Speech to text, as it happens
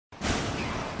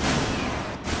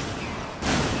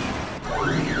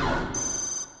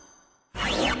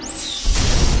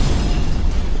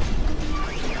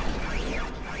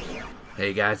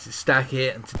Hey guys, it's Stack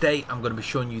here, and today I'm going to be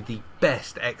showing you the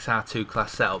best XR-2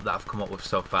 class setup that I've come up with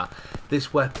so far.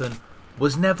 This weapon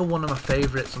was never one of my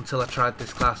favourites until I tried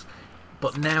this class,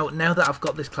 but now that I've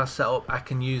got this class set up, I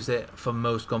can use it for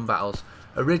most gun battles.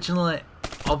 Originally,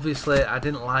 obviously, I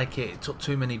didn't like it, it took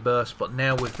too many bursts, but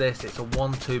now with this, it's a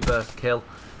 1-2 burst kill,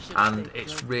 and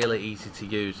it's really easy to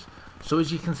use. So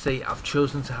as you can see, I've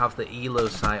chosen to have the ELO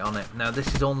sight on it. Now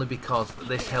this is only because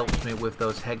this helps me with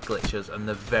those head glitches and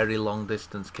the very long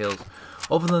distance kills.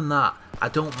 Other than that, I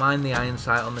don't mind the iron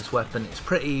sight on this weapon. It's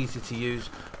pretty easy to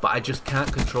use, but I just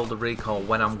can't control the recoil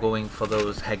when I'm going for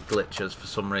those head glitches for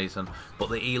some reason. But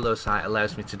the ELO sight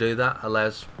allows me to do that.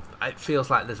 It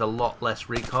feels like there's a lot less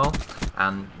recoil,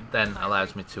 and then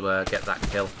allows me to get that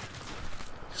kill.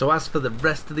 So as for the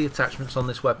rest of the attachments on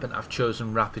this weapon, I've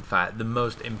chosen rapid fire, the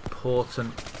most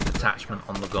important attachment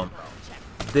on the gun.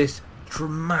 This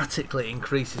dramatically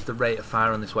increases the rate of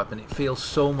fire on this weapon. It feels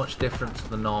so much different to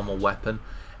the normal weapon,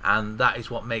 and that is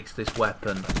what makes this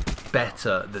weapon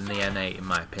better than the N8 in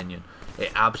my opinion.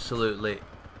 It absolutely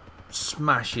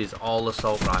smashes all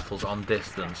assault rifles on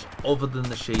distance other than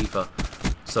the Shiva.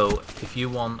 So if you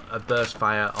want a burst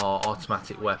fire or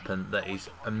automatic weapon that is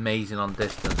amazing on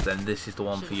distance, then this is the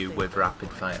one for you with rapid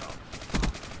fire.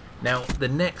 Now the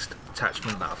next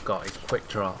attachment that I've got is quick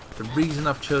draw. The reason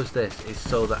I've chose this is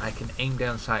so that I can aim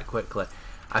down sight quickly.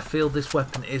 I feel this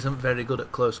weapon isn't very good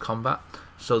at close combat,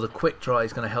 so the quick draw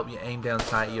is going to help you aim down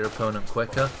sight your opponent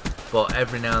quicker, but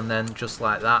every now and then, just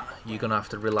like that, you're going to have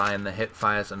to rely on the hip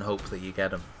fires and hope that you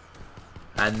get them.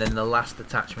 And then the last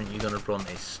attachment you're going to run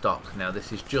is stock. Now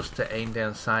this is just to aim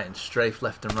down sight and strafe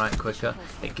left and right quicker.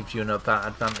 It gives you an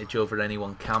advantage over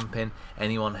anyone camping,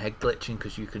 anyone head glitching,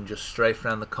 because you can just strafe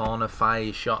around the corner, fire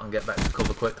your shot and get back to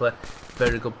cover quickly.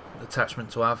 Very good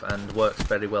attachment to have and works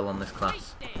very well on this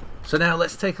class. So now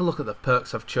let's take a look at the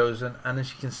perks I've chosen, and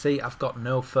as you can see, I've got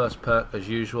no first perk as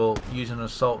usual. Using an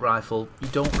assault rifle, you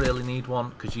don't really need one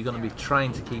because you're going to be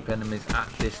trying to keep enemies at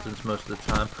distance most of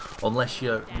the time unless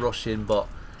you're rushing, but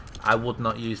I would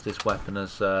not use this weapon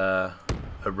as a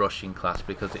rushing class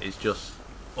because it is just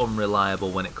unreliable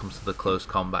when it comes to the close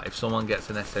combat. If someone gets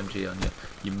an SMG on you,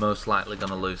 you're most likely going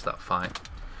to lose that fight.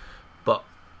 But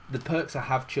the perks I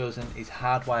have chosen is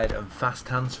hardwired and fast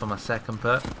hands for my second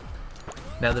perk.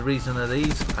 Now the reason of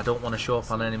these, I don't want to show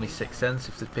up on enemy sixth sense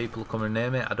if there's people coming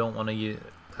near me. I don't want to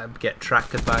get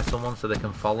tracked by someone so they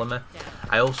can follow me.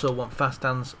 I also want fast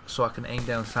hands so I can aim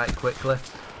down sight quickly.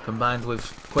 Combined with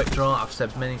quick draw, I've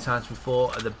said many times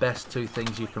before, are the best two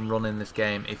things you can run in this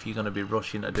game if you're going to be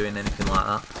rushing or doing anything like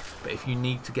that. But if you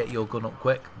need to get your gun up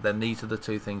quick, then these are the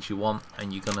two things you want,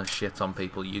 and you're going to shit on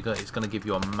people. It's going to give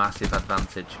you a massive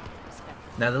advantage.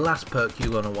 Now the last perk you're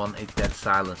going to want is Dead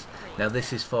Silence. Now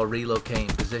this is for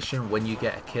relocating position. When you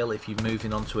get a kill, if you're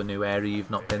moving onto a new area, you've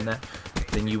not been there,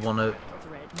 then you want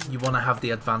to have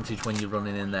the advantage when you're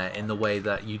running in there, in the way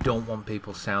that you don't want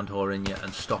people sound whoring you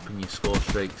and stopping your score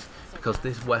streaks, because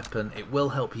this weapon, it will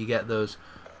help you get those,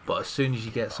 but as soon as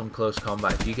you get some close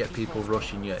combat, if you get people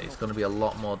rushing you, it's going to be a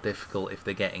lot more difficult if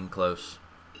they're getting close.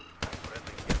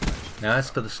 Now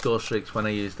as for the score streaks, when I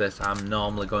use this, I'm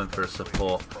normally going for a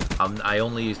support. I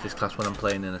only use this class when I'm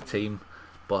playing in a team,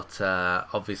 but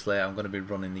obviously I'm going to be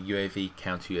running the UAV,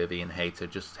 counter UAV and hater,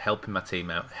 just helping my team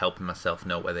out, helping myself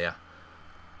know where they are.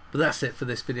 But that's it for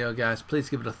this video guys. Please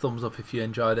give it a thumbs up if you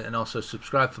enjoyed it, and also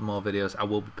subscribe for more videos. I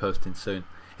will be posting soon.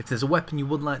 If there's a weapon you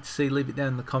would like to see, leave it down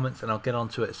in the comments and I'll get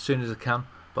onto it as soon as I can.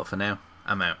 But for now,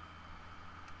 I'm out.